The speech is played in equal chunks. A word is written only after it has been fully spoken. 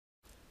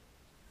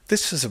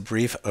This is a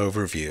brief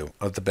overview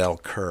of the bell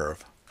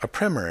curve, a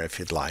primer if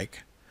you'd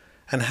like,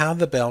 and how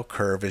the bell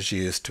curve is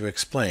used to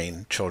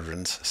explain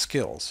children's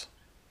skills.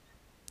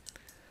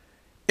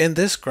 In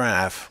this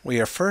graph,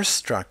 we are first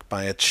struck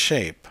by its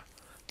shape.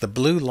 The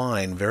blue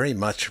line very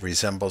much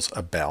resembles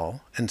a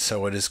bell, and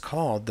so it is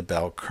called the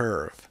bell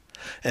curve.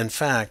 In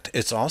fact,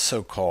 it's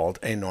also called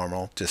a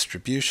normal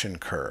distribution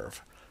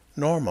curve.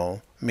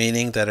 Normal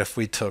meaning that if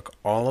we took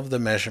all of the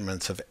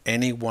measurements of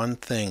any one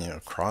thing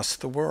across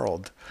the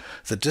world,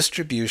 the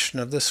distribution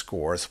of the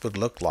scores would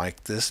look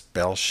like this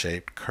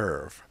bell-shaped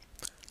curve.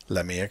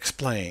 Let me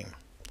explain.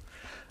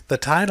 The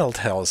title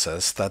tells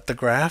us that the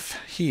graph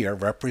here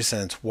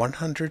represents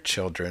 100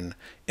 children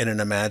in an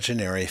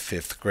imaginary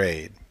 5th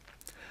grade.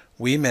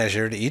 We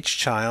measured each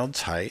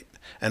child's height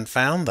and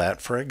found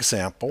that, for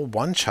example,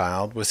 one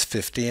child was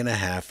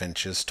 50.5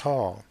 inches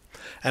tall,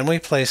 and we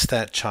placed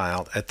that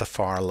child at the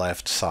far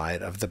left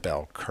side of the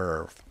bell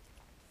curve.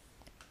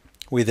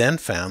 We then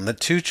found that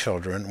two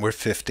children were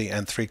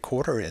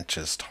 50.75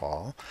 inches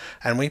tall,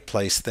 and we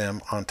placed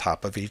them on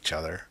top of each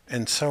other,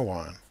 and so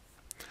on.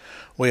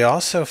 We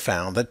also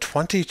found that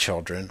 20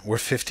 children were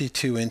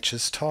 52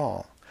 inches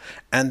tall,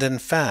 and in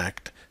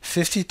fact,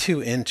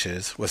 52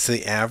 inches was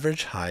the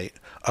average height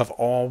of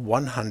all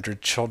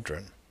 100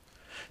 children.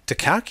 To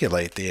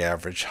calculate the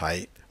average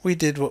height, we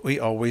did what we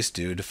always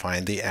do to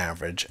find the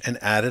average and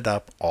added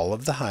up all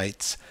of the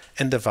heights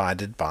and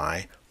divided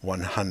by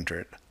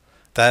 100.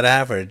 That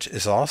average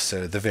is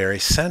also the very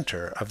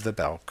center of the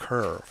bell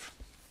curve.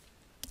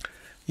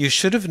 You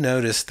should have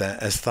noticed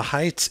that as the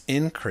heights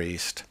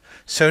increased,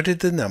 so did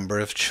the number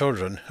of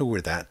children who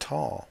were that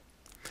tall.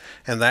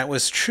 And that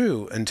was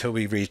true until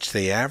we reached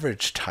the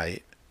average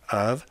height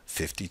of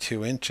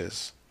 52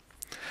 inches.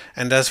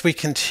 And as we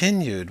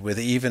continued with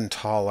even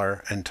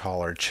taller and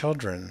taller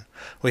children,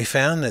 we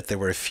found that there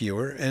were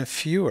fewer and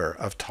fewer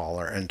of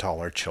taller and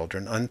taller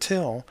children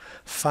until,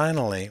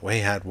 finally, we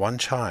had one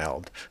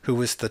child who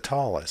was the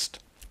tallest,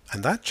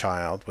 and that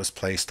child was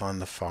placed on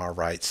the far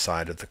right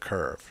side of the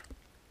curve.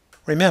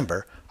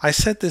 Remember, I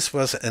said this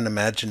was an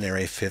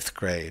imaginary 5th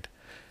grade,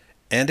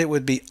 and it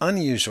would be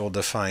unusual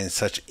to find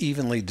such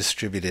evenly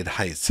distributed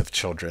heights of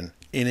children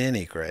in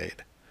any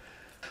grade.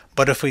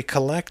 But if we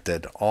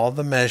collected all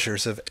the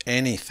measures of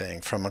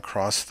anything from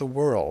across the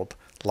world,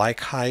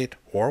 like height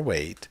or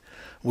weight,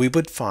 we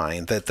would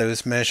find that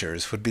those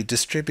measures would be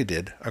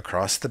distributed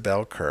across the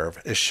bell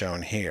curve as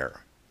shown here.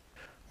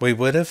 We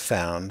would have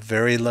found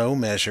very low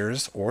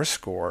measures or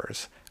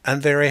scores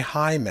and very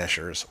high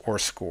measures or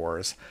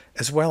scores,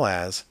 as well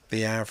as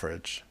the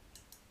average.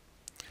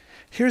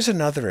 Here's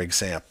another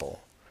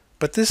example,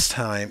 but this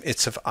time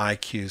it's of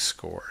IQ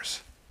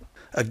scores.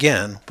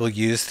 Again, we'll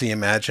use the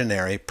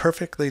imaginary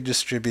perfectly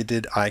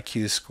distributed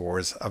IQ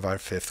scores of our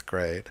 5th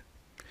grade.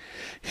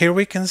 Here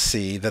we can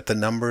see that the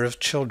number of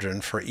children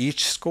for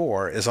each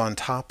score is on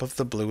top of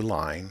the blue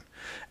line,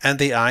 and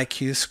the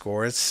IQ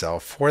score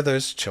itself for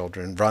those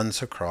children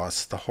runs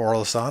across the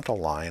horizontal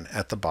line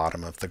at the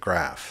bottom of the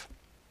graph.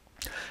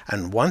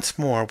 And once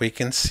more we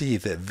can see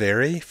that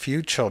very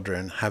few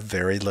children have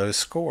very low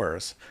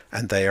scores,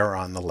 and they are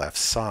on the left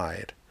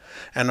side.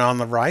 And on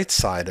the right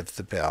side of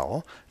the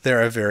bell,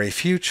 there are very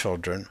few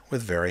children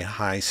with very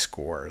high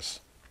scores.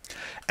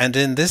 And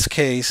in this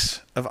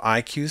case of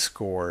IQ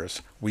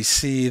scores, we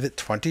see that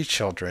 20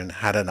 children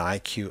had an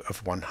IQ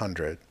of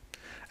 100.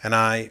 And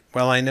I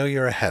know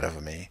you're ahead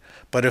of me,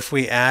 but if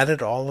we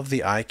added all of the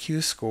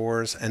IQ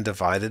scores and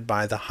divided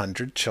by the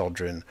 100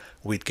 children,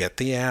 we'd get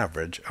the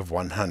average of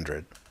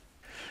 100.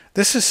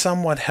 This is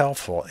somewhat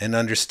helpful in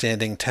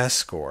understanding test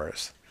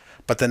scores.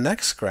 But the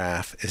next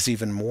graph is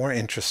even more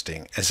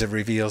interesting as it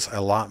reveals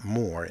a lot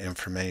more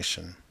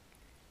information.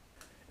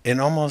 In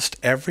almost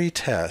every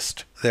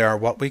test, there are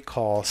what we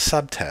call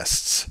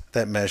subtests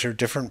that measure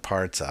different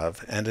parts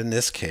of, and in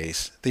this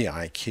case, the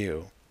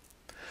IQ.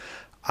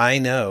 I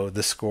know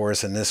the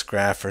scores in this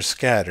graph are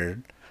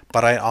scattered,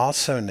 but I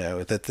also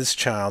know that this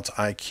child's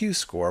IQ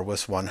score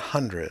was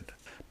 100.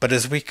 But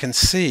as we can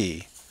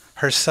see,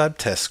 her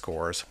subtest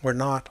scores were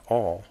not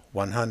all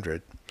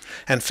 100.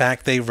 In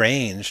fact, they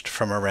ranged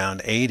from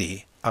around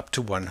 80 up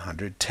to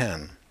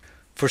 110.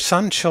 For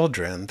some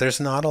children, there's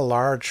not a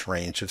large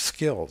range of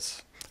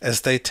skills,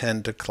 as they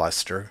tend to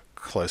cluster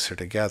closer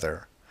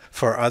together.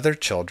 For other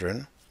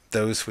children,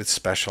 those with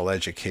special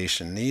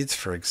education needs,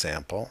 for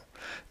example,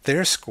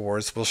 their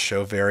scores will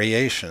show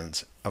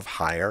variations of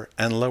higher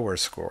and lower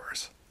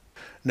scores.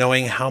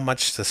 Knowing how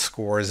much the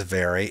scores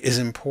vary is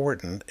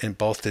important in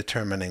both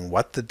determining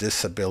what the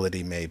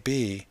disability may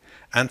be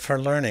and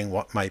for learning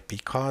what might be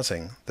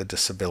causing the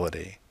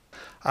disability.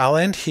 I'll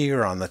end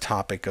here on the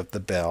topic of the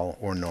bell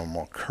or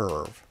normal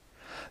curve.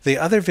 The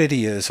other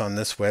videos on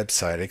this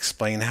website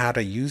explain how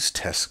to use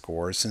test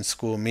scores in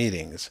school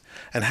meetings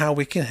and how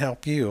we can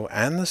help you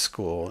and the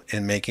school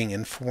in making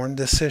informed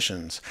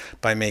decisions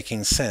by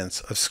making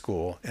sense of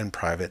school and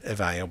private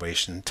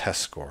evaluation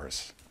test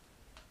scores.